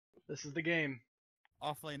This is the game.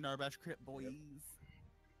 Offlane Narbash crit boys.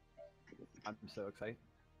 I'm so excited.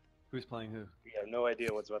 Who's playing who? We have no idea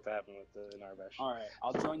what's about to happen with the Narbash. Alright,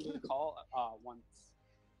 I'll join the call once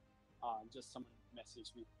just someone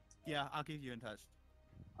message me. Yeah, I'll keep you in touch.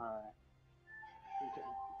 Alright. Okay.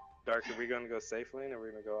 Dark, are we going to go safe lane or are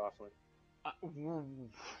we going to go off lane?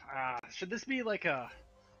 Should this be like a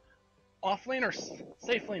off lane or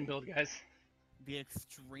safe lane build, guys? The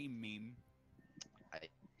extreme meme. I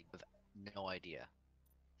have no idea.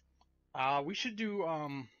 We should do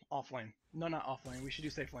off lane. No, not off lane. We should do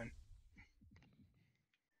safe lane.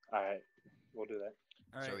 Alright, we'll do that.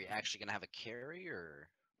 All So are right. we actually gonna have a carry, or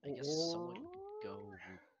I guess someone could go?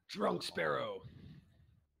 Drunk Sparrow.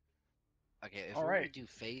 Okay, if All we're right. gonna do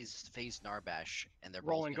phase Narbash, and they're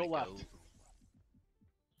Roland, both go gonna left.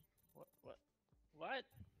 What? What?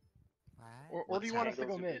 Or do you want us to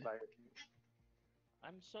go Tangles would be mid? by your team.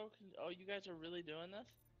 I'm so oh, you guys are really doing this?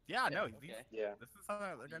 Yeah, no. Okay. Yeah. This is something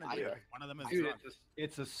they're gonna Yeah. do. One of them is Dude, drunk.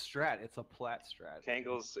 it's a strat. It's a plat strat.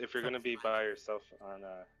 Tangles, if you're going to be by yourself on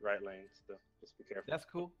right lane, still, just be careful. That's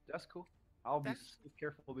cool. That's cool. I'll be That's- so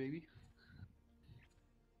careful, baby.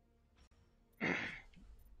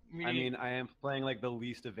 We I need- mean, I am playing like the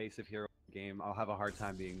least evasive hero in the game. I'll have a hard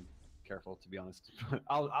time being careful, to be honest.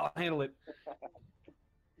 I'll handle it.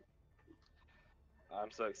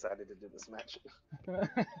 I'm so excited to do this match.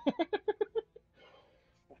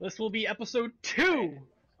 This will be episode 2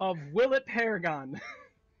 of Will It Paragon.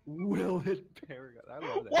 Will it Paragon? I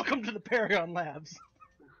love that. Welcome to the Paragon Labs.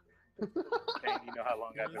 Dang, you know how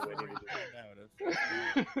long I've been waiting to do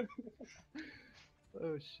this. No, it's-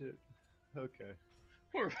 Oh shit. Okay.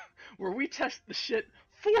 Where we test the shit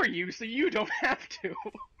for you so you don't have to.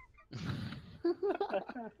 Alright,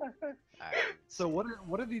 So what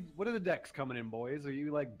are the decks coming in, boys? Are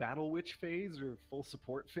you like Battle Witch phase or full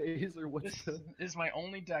support phase or what's This the? is my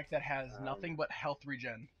only deck that has nothing but health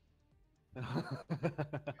regen.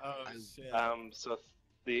 Oh shit. So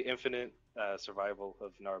the infinite survival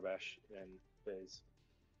of Narbash in phase.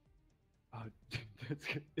 Oh,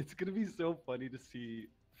 dude, it's gonna be so funny to see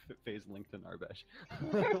phase linked to Narbash.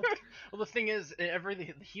 Well, the thing is,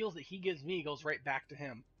 the heals that he gives me goes right back to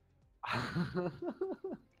him.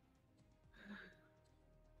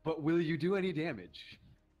 But will you do any damage?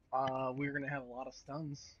 We're gonna have a lot of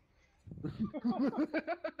stuns.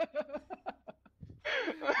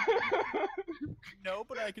 No,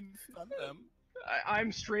 but I can stun them.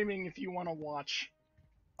 I'm streaming if you want to watch.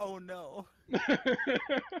 Oh no.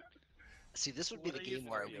 see, this would be What the are you game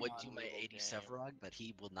where I streaming would on, do my little 80 game? Sevrog, but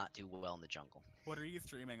he will not do well in the jungle. What are you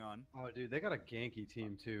streaming on? Oh, dude, they got a ganky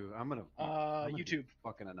team too. I'm gonna YouTube. be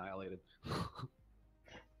fucking annihilated.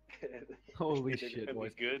 Holy Is it shit, gonna be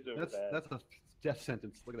boys! good or That's bad? that's a death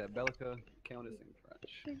sentence. Look at that, Bellica, Countess, and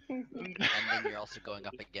Crunch. And then you're also going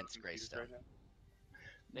up against Greystone. Right now?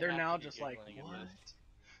 They They're have now to be just like, gambling in what? this.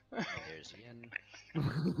 And there's Yin.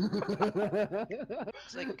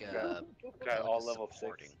 It's like Got all level 6.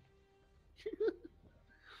 supporting.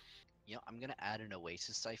 You know, I'm gonna add an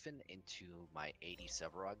Oasis Siphon into my 80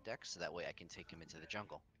 Sevrog deck, so that way I can take him into the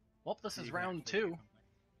jungle. Well, this So is you can round actually do 2. something.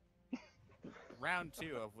 Round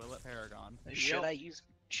 2 of Will It Paragon. Should I use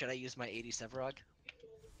my 80 Sevrog?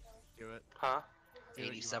 Do it. Huh? Do what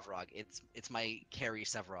 80 you Sevrog. It's my carry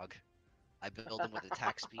Sevrog. I build him with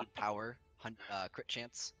attack speed, power, crit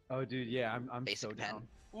chance. Oh, dude, yeah, I'm Basic so down.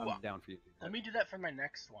 Ooh, I'm down for you. let me do that for my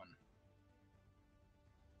next one.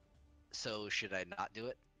 So should I not do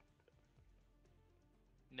it?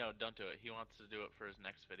 No, don't do it. He wants to do it for his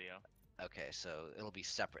next video. Okay, so it'll be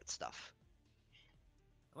separate stuff.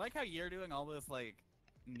 I like how you're doing all this like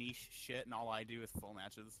niche shit and all I do is full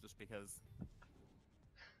matches just because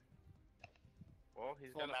Well,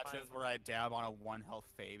 he's full gonna matches find... where I dab on a 1 health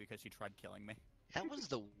Fae because she tried killing me. That was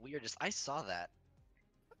the weirdest. I saw that.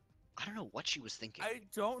 I don't know what she was thinking. I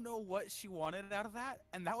don't know what she wanted out of that,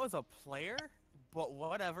 and that was a player, but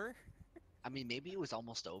whatever. I mean, maybe it was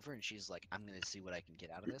almost over, and she's like, "I'm gonna see what I can get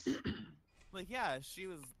out of this." Like, yeah, she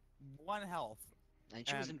was 1 health. And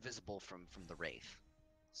she was And- invisible from the wraith,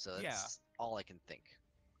 so that's Yeah. all I can think.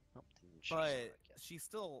 Oh, didn't choose But it, I guess. she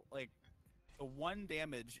still, like, the 1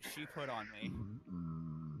 damage she put on me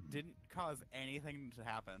didn't cause anything to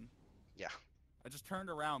happen. Yeah. I just turned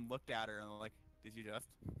around, looked at her, and like, did you just?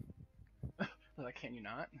 Like, can you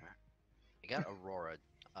not? I got Aurora.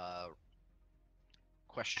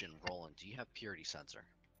 Question, Roland, do you have purity sensor?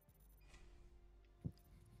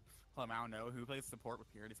 I don't know who plays support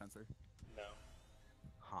with purity sensor. No.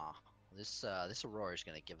 Huh. This Aurora is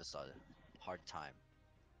gonna give us a hard time.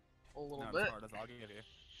 A little Not bit. as hard as I'll give you.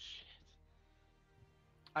 Shit.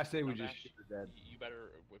 I say we Narbash, just shoot her dead. You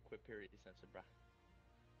better equip purity sensor, bruh.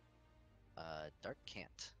 Dark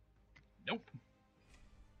can't. Nope.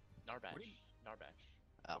 Narbash. What do you- Narbash.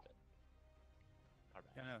 Oh. Okay.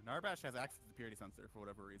 Narbash. Yeah, no, Narbash has access to the purity sensor for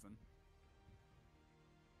whatever reason.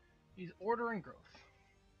 He's order and growth.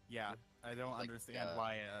 Yeah, I don't Like, understand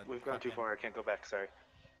why We've gone too fucking far. I can't go back. Sorry.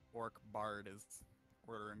 Orc Bard is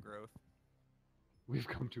order and growth. We've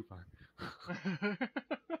come too far.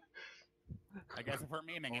 I guess if we're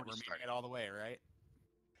memeing it, Already we're memeing started. it all the way, right?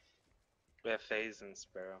 We have Phase and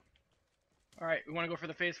Sparrow. All right, we want to go for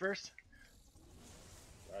the phase first.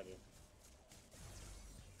 Roger.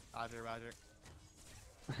 Roger, Roger.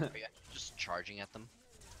 Are you just charging at them?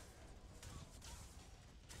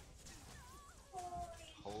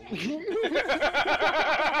 Holy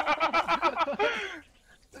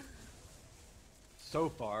So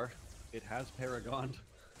far, it has Paragon.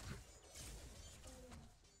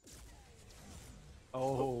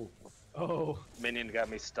 Oh, Minion got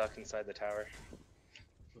me stuck inside the tower.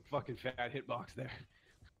 the fucking fat hitbox there.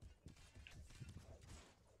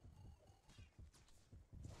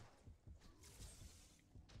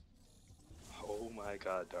 Oh my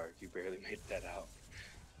god, Dark, you barely made that out.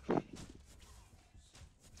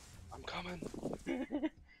 I'm coming.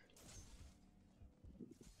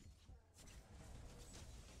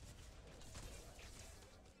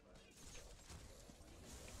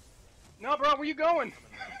 No, bro, where you going?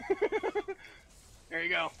 There you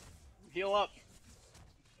go. Heal up.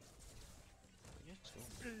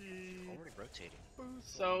 already rotating.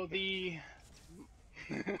 So the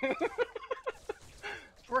it's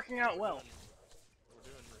working out well. We're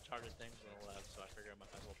doing retarded things in the lab, so I figure I might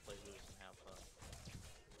as well play loose and have fun.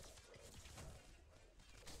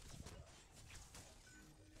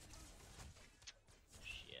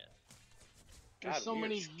 Shit. There's God, so we are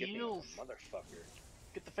many skipping a heals. motherfucker.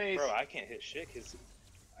 Get the phase. Bro, I can't hit shit because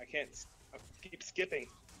I can't. I keep skipping.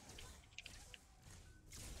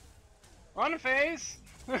 Run phase.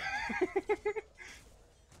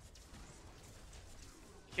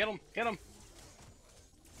 Get him! Get him!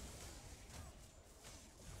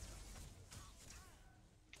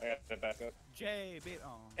 I got to back up. Jay, beat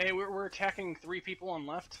on. Hey, we're attacking 3 people on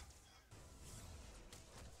left.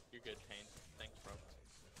 You're good, Payne. Thanks, bro.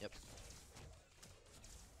 Yep.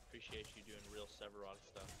 Appreciate you doing real Severog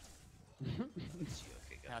stuff. Let's see,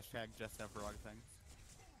 okay, go. Hashtag just Everog things.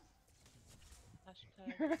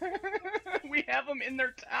 Hashtag. We have them in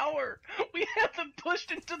their tower. We have them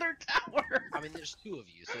pushed into their tower. I mean, there's 2 of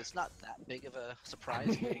you, so it's not that big of a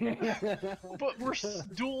surprise. But we're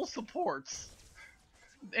dual supports,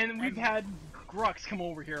 and we've had Grux come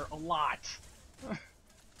over here a lot.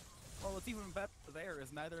 Well, what's even better there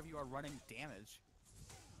is neither of you are running damage.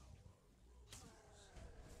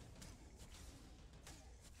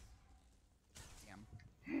 Damn.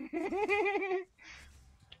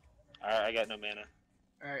 Alright, I got no mana.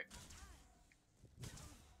 All right.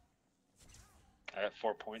 I got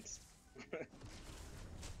 4 points.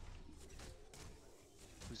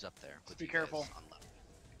 Who's up there? With Be you careful. guys on left?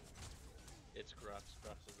 It's Grux.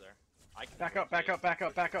 Grux is there. I can Back up! Back up! Back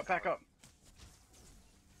up! Back up! Back up!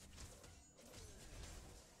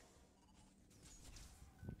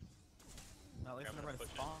 Well, at least I'm whenever I gonna push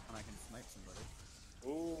it. spawn, I can snipe somebody.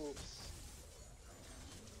 Oops.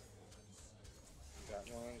 Got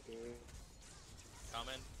one, good.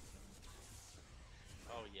 Coming.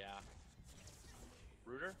 Oh yeah.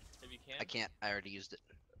 Rooter, if you can. I can't. I already used it.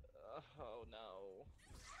 Oh no.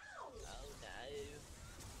 Oh no.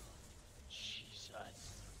 Jesus.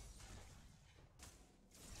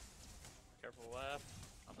 Careful left.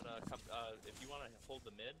 I'm gonna come. If you want to hold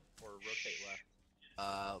the mid or rotate left.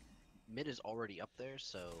 Mid is already up there,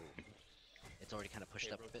 so it's already kind of pushed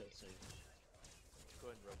Okay, up a bit. rotate. So Go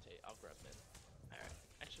ahead and rotate. I'll grab mid. Alright.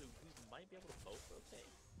 Actually, we might be able to both rotate.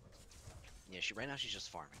 yeah, right now she's just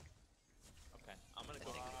farming. Okay. I'm gonna I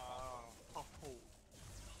go. think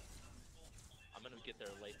I'm gonna get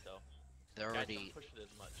there late though. They're Guys, already don't push it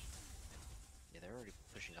as much. yeah, they're already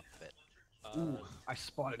pushing up a bit. Ooh, I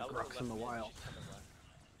spotted Bella Grux in the left mid, wild. she's coming left.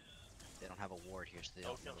 They don't have a ward here, so they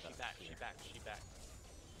Oh don't no, know she about back. clear. She back. She back.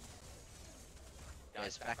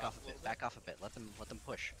 Guys, back off a bit. little Back off a bit. Let them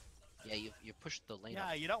push. Yeah, you pushed the lane. Yeah,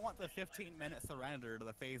 up. you don't want the 15-minute surrender to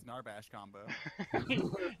the phase Narbash combo.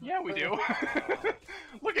 Yeah, we do.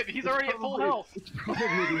 Look at he's already at full health. It's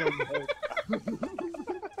probably the only hope.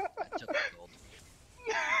 I took the gold.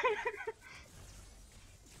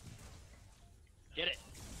 Get it.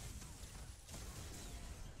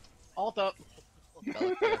 Alt up.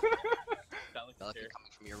 Bellica, Bellica's Bellica here.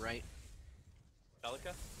 coming from your right.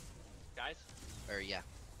 Bellica, guys. Or yeah.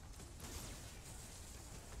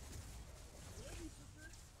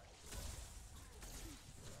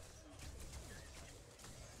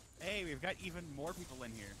 Hey, we we've got even more people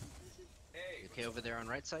in here. You okay over there on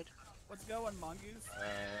right side? What's going, Mongoose?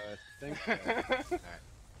 Think so. Alright.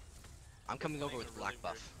 I'm coming over Playing with a black really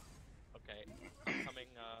buff. Okay, I'm coming.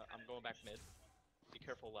 I'm going back mid. Be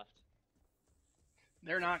careful left.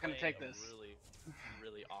 They're not gonna Playing take a this. really,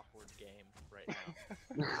 really awkward game right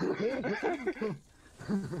now.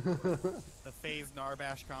 The phase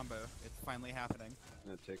Narbash combo. It's finally happening. I'm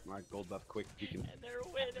gonna take my gold buff quick. You can. And they're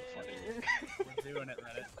winning. We're doing it,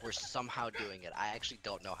 Reddit. We're somehow doing it. I actually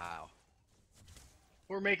don't know how.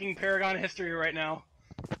 We're making Paragon history right now.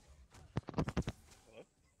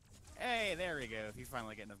 Hey, there he goes. He's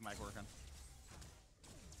finally getting his mic working.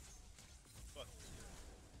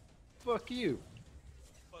 Fuck you.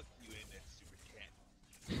 Fuck you in that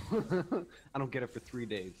super chat. I don't get it for 3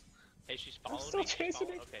 days. Hey, she's following still me. She's chasing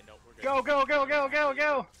following- it. Okay, no, we're good. Go, go, go, go, go,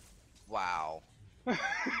 go! Wow.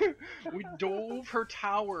 We dove her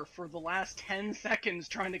tower for the last 10 seconds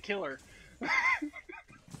trying to kill her.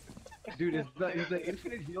 Dude, is the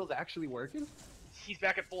infinite heals actually working? He's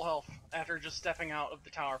back at full health after just stepping out of the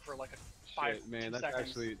tower for like a five Shit, man, 2 that's seconds.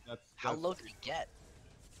 actually How low did he get?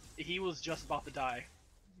 He was just about to die.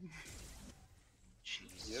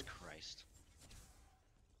 Jesus Yep. Christ.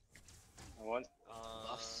 One.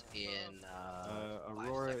 Buffs in,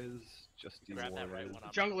 Aurora 5 seconds. is just Grab that right demoted. one.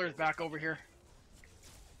 I'm Jungler's back over here.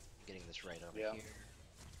 Getting this right over Yeah. here.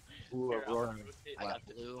 Ooh, Here, I'll Aurora. rotate I got left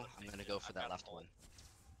if blue. you I'm think gonna go I've for got that left ult. one.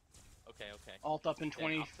 Okay, okay. Alt up in Then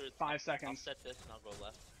I'll 25 I'll seconds. set this and I'll go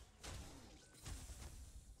left.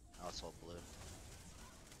 I'll let's hold blue.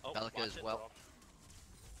 Oh, Belica watch as it, well. bro. I'm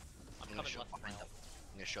I'm gonna coming show left behind now. them.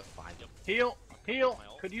 I'm gonna show behind them. Heal! Heal! My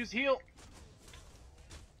ult. Could use heal!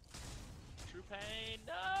 True pain,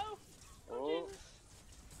 no! Oh. Jesus.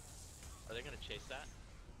 Are they gonna chase that?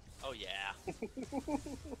 Oh yeah.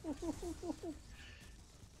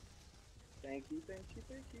 Thank you, thank you,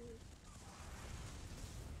 thank you.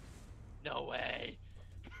 No way.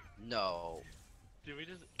 No. Did we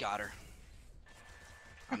just? Got her.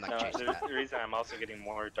 I'm not No, chasing the, that. the reason I'm also getting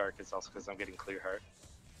more dark is also because I'm getting clear heart.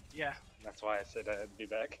 Yeah. That's why I said I'd be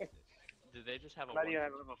back. Did they just have a? I'm not even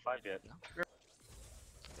at one- level 5 yet.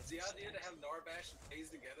 It's the idea to have Narbash and Phase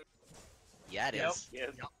together. Yeah, it is.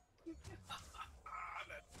 Yep. Yes.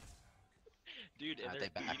 Dude, and They they're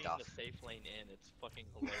backed beating off. the safe lane in. It's fucking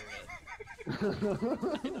hilarious.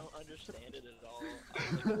 I don't understand it at all. I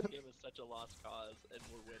was like, this game is such a lost cause, and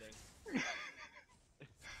we're winning.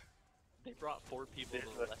 They brought 4 people to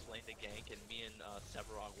the left lane to gank, and me and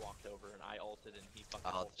Severog walked over, and I ulted, and he fucking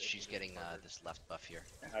Oh, ulted. she's He getting just covered. this left buff here.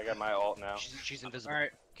 I got my ult now. She's invisible.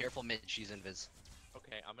 Alright. Careful mid, she's invis.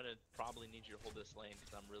 Okay, I'm gonna probably need you to hold this lane,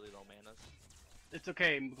 because I'm really low manas. It's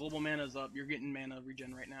okay. Global mana's up. You're getting mana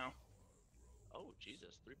regen right now. Oh,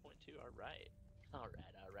 Jesus, 3.2, alright. Alright,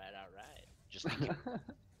 alright, alright. Just be careful.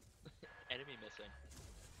 Enemy missing.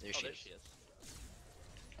 There Oh, she there is. she is.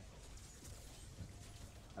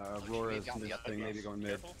 Aurora's got in the this other thing, maybe Grux, going mid.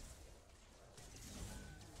 careful.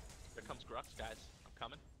 There comes Grux, guys. I'm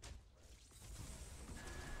coming.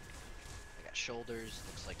 I got shoulders.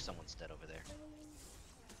 Looks like someone's dead over there.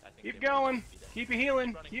 I think Keep they might going. be dead. Keep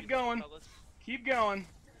healing. running, Keep running, going. fellas. Keep going.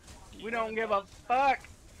 Keep We don't running, give a fellas. fuck.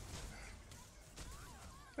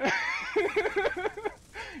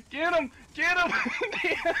 Get him! Get him!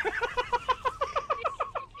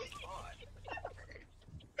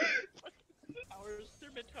 Towers,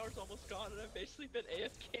 their mid tower's almost gone, and I've basically been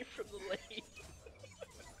AFK from the lane.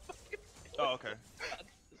 Oh, okay.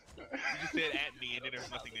 You just said at me and then there's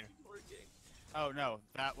nothing there. Working. Oh no,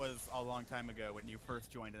 that was a long time ago when you first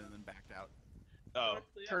joined and then backed out. Oh.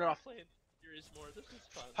 Correctly, Turn it I'm off. Playing Furious more. This is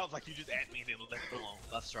fun. I was like, you just at me and then left it alone.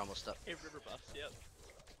 Buffs are almost up. Hey, river buffs. Yep.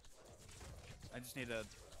 I just need to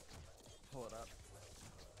pull it up.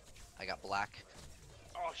 I got black.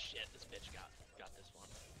 Oh shit, this bitch got this one.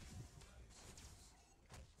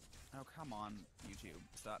 Oh come on, YouTube,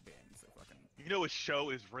 stop being so fucking. You know, a show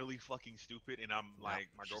is really fucking stupid, and I'm like,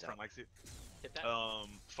 my she's girlfriend out. likes it. Hit that.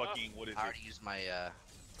 Fucking, what is I it? already used my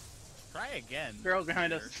Try again. Barrel's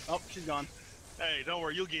behind us. Oh, she's gone. Hey, don't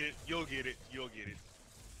worry, you'll get it. You'll get it. You'll get it.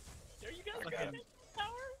 There you go. Fucking Tower.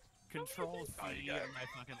 Control C Oh, on you got it. my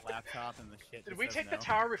fucking laptop and the shit. Did just we says take the no.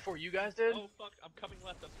 tower before you guys did? Oh fuck, I'm coming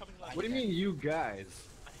left. I'm coming left. What do you mean, you guys?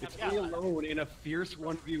 I It's have me a- alone in a fierce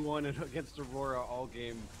 1v1 against Aurora all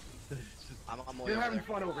game. It's just- I'm way You're over having there.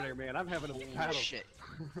 fun over there, man. I'm having a Holy battle. shit.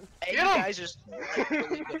 Hey, Get you 'em! guys just like,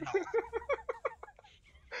 really good health.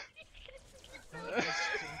 You guys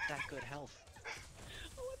just got that good health.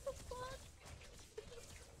 What the fuck?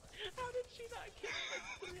 How did she not kill me? Like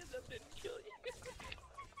 3 of them didn't kill you.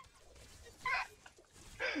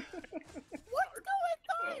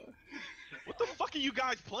 What the fuck are you guys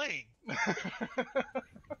guys playing? Dude, Why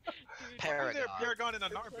is there Paragon. a Paragon and a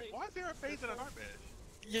They're Narbash? playing- Why is there a phase and a Narbash?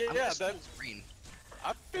 I'm Yeah, just that's. green.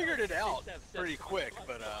 I figured it out Seb, pretty come on, quick, come on,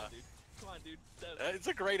 but come on, dude. Come on, dude. Seb. it's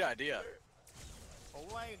a great idea. Oh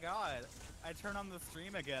my god. I turn on the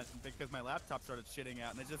stream again because my laptop started shitting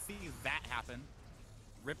out and I just see that happen.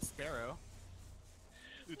 Rip Sparrow.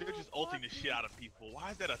 Dude, they're just ulting the shit out of people.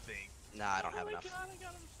 Why is that a thing? Nah, I don't have enough. Oh my god, I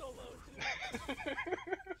got him solo, too.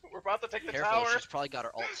 We're about to take the Careful, tower. she's probably got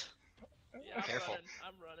her ult. Yeah, I'm Careful. running.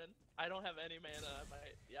 I'm running. I don't have any mana. I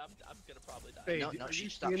might. Yeah, I'm gonna probably die. Hey, No, are no, you she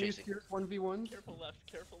stopped seeing these chasing. tiers 1v1s? Careful left.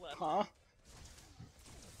 Careful left. Huh?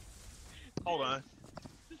 Hold on.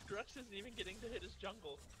 This Grux isn't even getting to hit his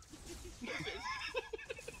jungle. He's so busy.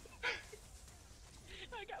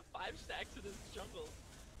 I got 5 stacks in his jungle.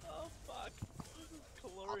 Oh fuck.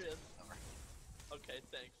 Glorious. Okay,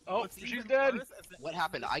 thanks. Oh, What's she's even dead. worse is that What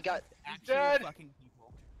happened? I got actual dead. fucking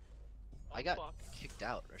people. I got fuck. kicked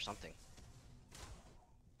out or something.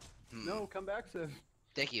 Hmm. No, come back, Sev.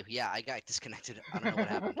 Thank you. Yeah, I got disconnected. I don't know what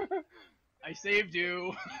happened. I saved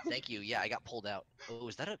you. Thank you. Yeah, I got pulled out. Oh,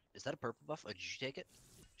 is that a purple buff? Oh, did you take it?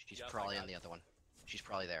 She's Yep, I probably got on it. the other one. She's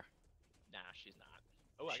probably there. Nah, she's not.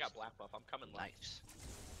 Oh, I got black buff. I'm coming left. Nice.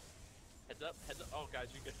 Heads up, heads up. Oh, guys,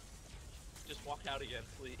 you could just walk out again,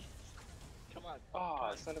 please. Come on. Oh, come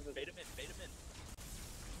on. son of a. Bait him in, bait him in.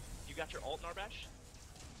 You got your ult, Narbash?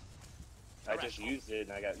 I just used it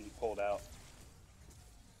and I got pulled out.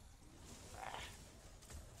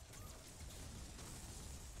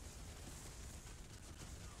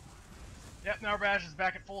 Yep, Narbash is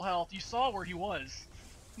back at full health. You saw where he was.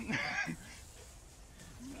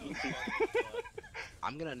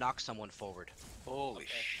 I'm gonna knock someone forward. Holy Okay.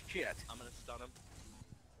 shit. I'm gonna stun him.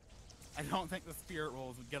 I don't think the spirit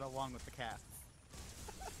rolls would get along with the cast.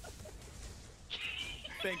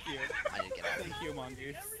 Thank you. I didn't get out. Thank you,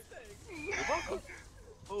 Mongoose. Everything. You're welcome.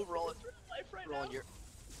 Oh, roll it. Life right Roll now. your.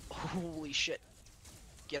 Holy shit.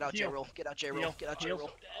 Get out, Heal. J-roll. Get out, J-roll. Heal. Get out, Heal.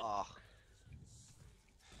 J-roll. Oh,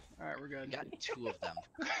 Alright, we're we good. got 2 of them.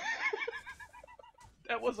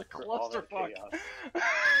 That was a For all that clusterfuck. chaos.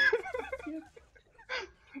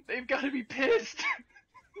 They've got to be pissed.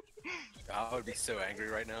 I would be so angry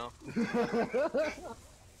right now.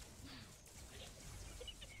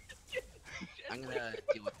 I'm gonna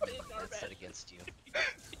deal with Midland instead against you. And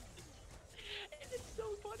it's so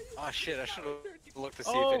funny. Oh shit, I should have looked to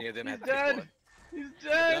see Oh, if any of them he's had dead. thick blood. He's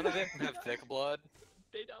dead. None of them have thick blood.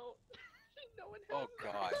 They don't. No one has. Oh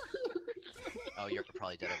god. Oh, you're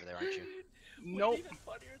probably dead over there, aren't you? Nope. What's even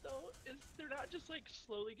funnier though is they're not just like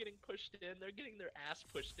slowly getting pushed in; they're getting their ass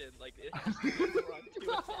pushed in. Like it has to be run to it.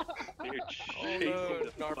 Dude, Oh chasing no,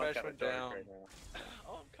 the fuck Narbash out of went Dark down. right now.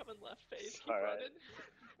 Oh, I'm coming left face. Keep Alright. running.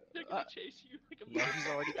 They're gonna chase you like a No, he's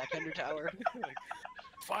already back under tower.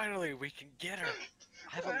 Finally, we can get her.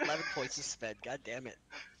 I have 11 points of sped. God damn it.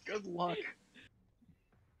 Good luck.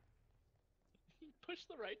 Push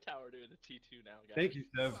the right tower to the T2 now, guys. Thank you,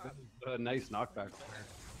 Sev. That was a nice knockback.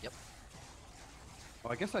 Yep. Oh,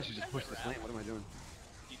 I guess I should just push this lane. What am I doing?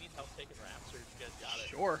 Do you need help taking ramps, or you guys got it?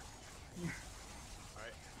 Sure.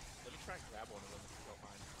 Alright. Let me try and grab one of them if you don't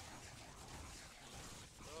mind.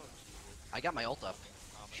 Oh, Jesus. I got my ult up.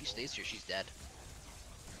 Oh, She my stays here. She's dead.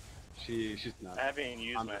 She's not. I haven't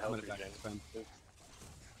used I'm my gonna health back regen. spend.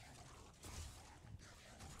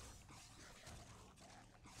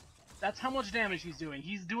 That's how much damage he's doing.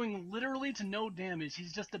 He's doing literally to no damage.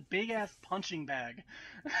 He's just a big ass punching bag.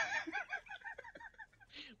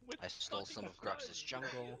 With I stole some of fucking Grux's stuns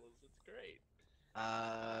and jungle. heals, It's great.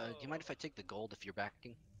 Do you mind if I take the gold if you're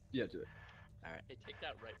backing? Yeah, do it. Hey, take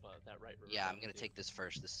that right buff, that right river Yeah, buff, I'm gonna dude. take this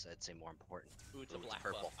first. This is, I'd say, more important. Ooh, it's Ooh, a it's black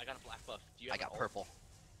purple. buff. I got a black buff. Do you I have got an ult? purple.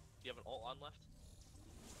 Do you have an ult on left?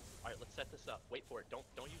 Alright, let's set this up. Wait for it. Don't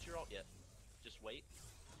use your ult yet. Just wait.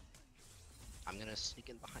 I'm gonna sneak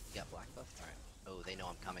in behind. You got black buff? Alright. Oh, they know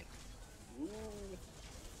I'm coming. Ooh.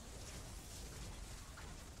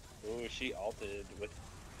 Ooh, she ulted with.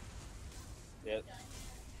 Yep.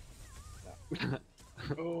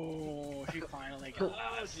 Oh, she finally got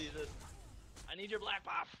Oh, us. Jesus. I need your black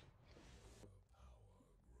buff.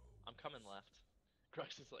 I'm coming left.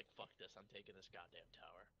 Grux is like, fuck this. I'm taking this goddamn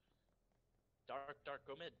tower. Dark,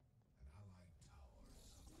 go mid.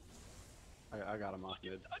 I got him off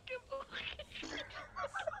mid. Duck him.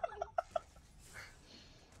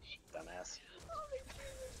 Dumbass. Oh my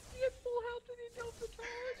Jesus. He had full health and he jumped the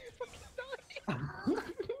tower and he fucking died.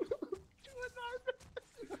 To a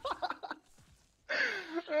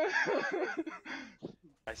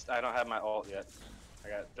I don't have my ult yet. I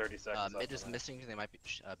got 30 seconds. Mid left is on it. missing. They might be.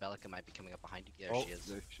 Bellica might be coming up behind you. There Oh, she is.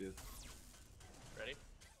 there she is. Ready?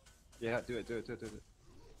 Yeah, do it.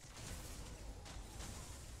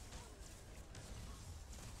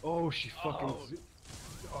 Oh, she fucking. Oh.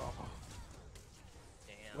 Oh.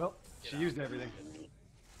 Damn. Well, Get she out. used everything.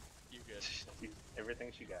 You good.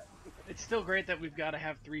 Everything she got. It's still great that we've got to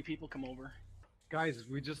have 3 people come over. Guys,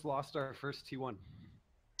 we just lost our first T1.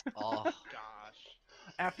 Oh, Gosh.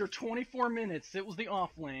 After 24 minutes, it was the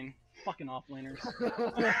offlane. Fucking offlaners.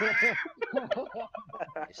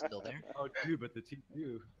 he's still there. Oh, dude, but the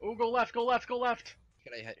T2. Oh, go left, go left, go left.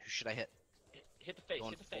 Should I hit? Who should I hit? Hit the face.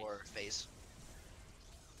 Going Hit the face. for phase.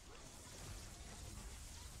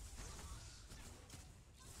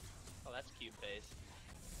 Oh, that's cute face.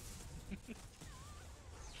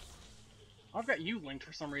 I've got you linked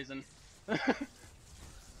for some reason. Oh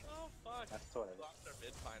fuck. That's totally. We lost our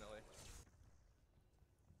mid finally.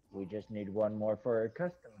 We just need one more for our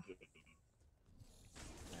custom game.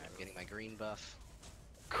 I'm getting my green buff.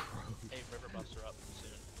 Hey, river buffs are up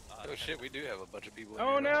soon. Oh shit, we do have a bunch of people in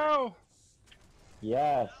Oh here. no!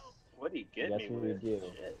 Yes, What do you get yes me we with? do.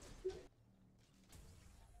 Shit.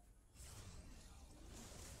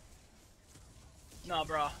 Nah,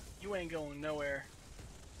 brah. You ain't going nowhere.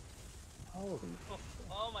 Holy,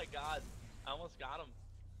 Oh my god. I almost got him.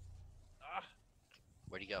 Ah,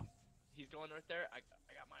 Where'd he go? he's going right there. I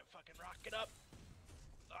got my fucking rocket up.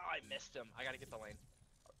 Oh, I missed him. I gotta get the lane.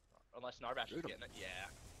 Unless Narbash is Shoot him. getting it. Yeah.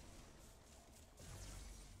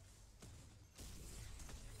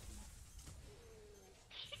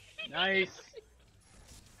 Nice.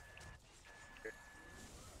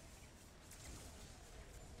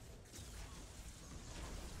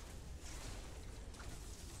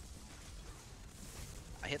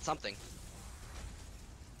 I hit something.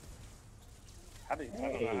 I don't know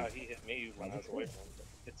Hey. how he hit me when I was away from him, but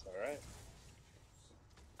it's alright.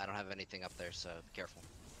 I don't have anything up there, so be careful.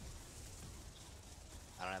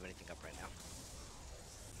 I don't have anything up right now.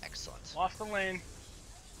 Excellent. Lost the lane.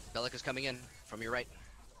 Bellic is coming in from your right.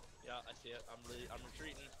 Yeah, I see it. I'm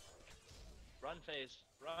retreating. Run phase.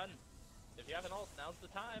 Run. If you have an ult, now's the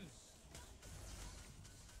time.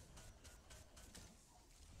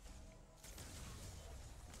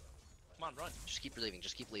 Come on, run. Just keep leaving.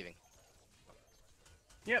 Just keep leaving.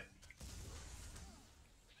 Yep.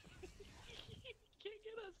 Can't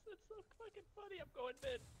get us. That's so fucking funny. I'm going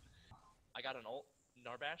mid. I got an ult.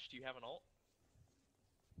 Narbash, do you have an ult?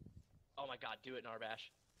 Oh my god, do it, Narbash.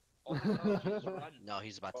 Oh my god, just run. No,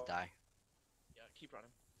 he's about to die. Yeah, keep running.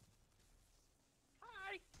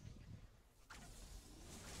 Hi.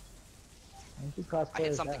 thank you, cosplay. I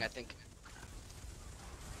hit something, I think.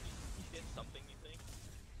 You did something, you think?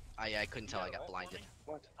 I couldn't tell. got I an got ult for blinded. me?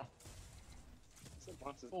 What? Some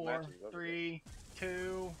monsters 4, magic over 3,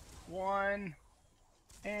 2, 1,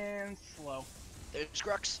 and slow. There's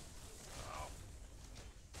Grux.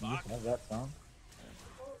 You just have that song?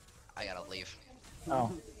 I gotta leave.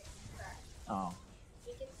 Oh. Oh.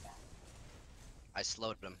 I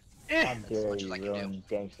slowed him. Eh! How That's as dare much you as I can do. ruin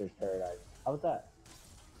Gangster's Paradise. How was that?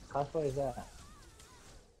 Cosplay is that?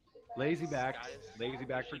 Lazy back. Guys, Lazy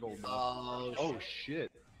back for gold. Oh, Oh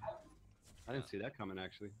shit. I didn't see that coming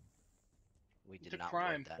actually. we It's did a not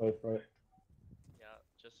crime. want that. Wait for it. Yeah,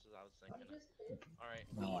 just as I was thinking it. Alright.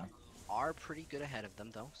 No. Are pretty good ahead of them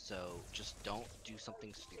though, so just don't do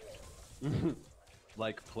something stupid.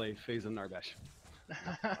 Like play phase and Narbash.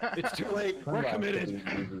 It's too late. We're Sunrise committed. is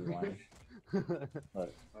the easy one.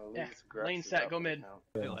 But Well, Yeah, Luke's Grux lane is set, out go for mid. now.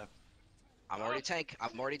 They left. I'm already tank.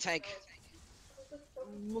 I'm already tank.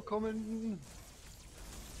 We're coming.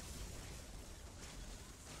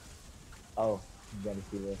 oh, you gotta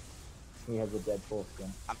see this. He has a Deadpool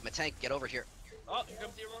skin. I'm a tank. Get over here. Oh, here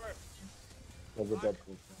comes the Aurora. He has a Deadpool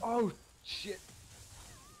skin. Oh shit.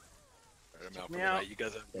 I'm out for Me the out. night. You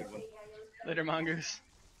guys have a good one. Later, Mongoose.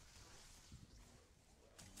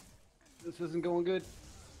 This isn't going good.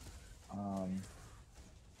 Aw,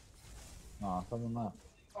 someone left.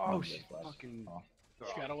 Oh Mongoose shit. left. Fucking. Oh.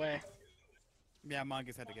 She got away. Yeah,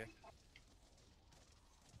 Mongoose had to go.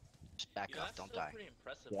 Just back You know, off. that's Don't still die. pretty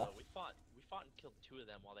impressive Yeah. though. We fought and killed 2 of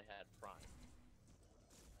them while they had Prime.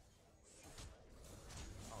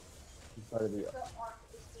 He's part of the.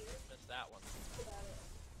 Missed that one.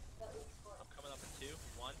 I'm coming up in 2,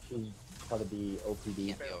 1. He's part of the OPD.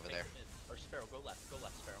 Can't be over take there. mid. Or Sparrow, go left,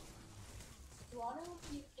 Sparrow.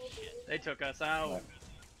 They took us out. Right.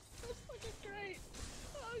 That's fucking great.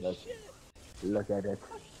 Oh That's- shit. Look at it.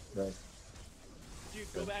 Right.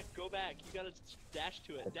 Dude, go back. You gotta dash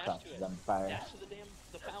to it, The dash cross to is it. on fire. Dash to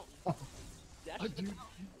the fountain. Dash Oh, to the dude, you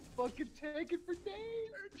fucking tank it for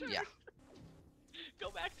days. Yeah.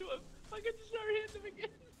 Go back to him. Fucking start hitting him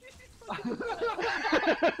again.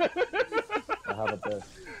 How about this?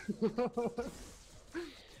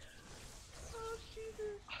 Oh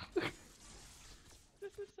Jesus.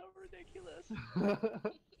 This is so ridiculous.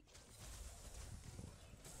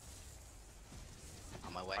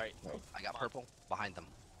 On my way. Alright, I got come on. purple behind them.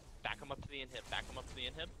 Back him up to the inhib. Back him up to the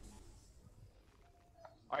inhib.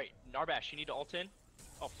 Alright, Narbash, you need to ult in.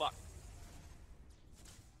 Oh, fuck.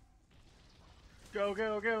 Go,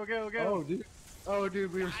 go, go, go, go. Oh, dude. Oh,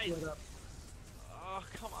 dude, we were Guys. split up. Oh,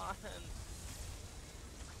 come on.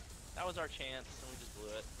 That was our chance, and we just blew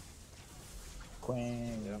it.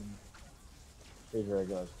 Queen. Yep. Here's where it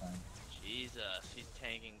goes, Queen. Jesus, he's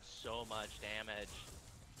tanking so much damage.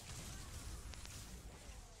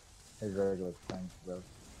 Here's where it goes, Queen. Bro.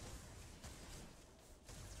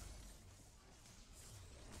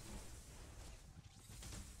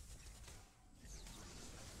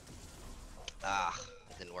 Ah,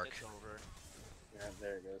 it didn't work. It's over. Yeah,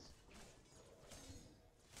 there it goes.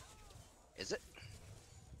 Is it?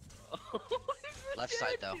 He's Left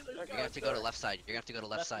side though. rejected. You're gonna have to go to left side. You're gonna have to go to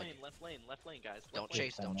left side. Left lane, guys. Don't Left lane.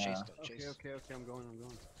 chase, don't chase, don't Okay, chase. okay, I'm going.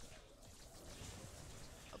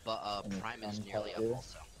 But And his Prime is friend nearly up Tattoo.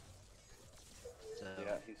 also. So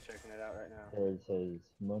Yeah, he's checking it out right now. There's his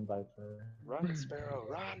Moon Viper. Run, Sparrow,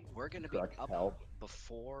 run! we're gonna be Struck up help.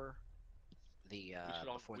 before the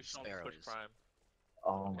before the Sparrow push is. Prime.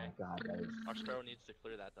 Oh my Okay. god, that is. Our Sparrow needs to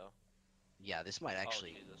clear that though. Yeah, this might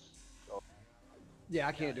actually. Oh, Jesus. Yeah,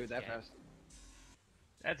 I can't do it that's that game. fast.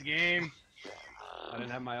 That's game. I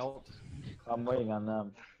didn't have my ult. I'm waiting on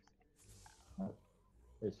them.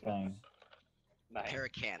 There's Fang. Nice.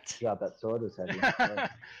 Paragon. Yeah, that sword was heavy.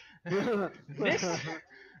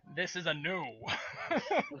 This is a no.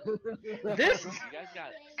 This You guys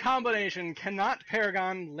got combination cannot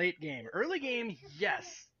Paragon late game. Early game,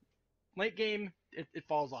 yes. Late game, it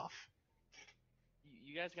falls off.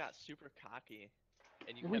 you guys got super cocky,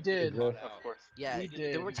 and you We kept did. getting caught Of out. course. Yeah, We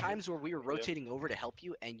there did. were times where we were rotating over to help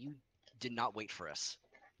you, and you did not wait for us.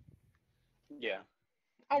 Yeah.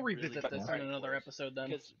 I'll You really revisit did this fight in another for us. episode then.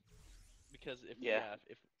 Because if Yeah.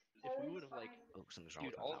 if we would have like, Oh, something's wrong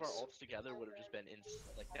dude, with my all of our mouse. ults together would have just been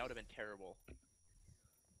like that would have been terrible.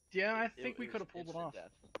 Yeah, I It- think we it could was have pulled it instant off.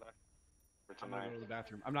 death. For I'm gonna tonight. go to the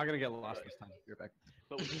bathroom. I'm not gonna get lost this time. You're back.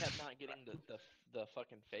 But we kept not getting the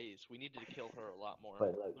fucking phase. We needed to kill her a lot more.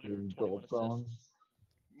 But like Look at her, these 21 gold bones. assists.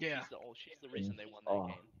 Yeah. She's the reason they won that Oh.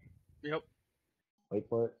 game. Yep. Wait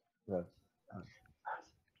for it. Yes.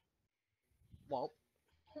 Well,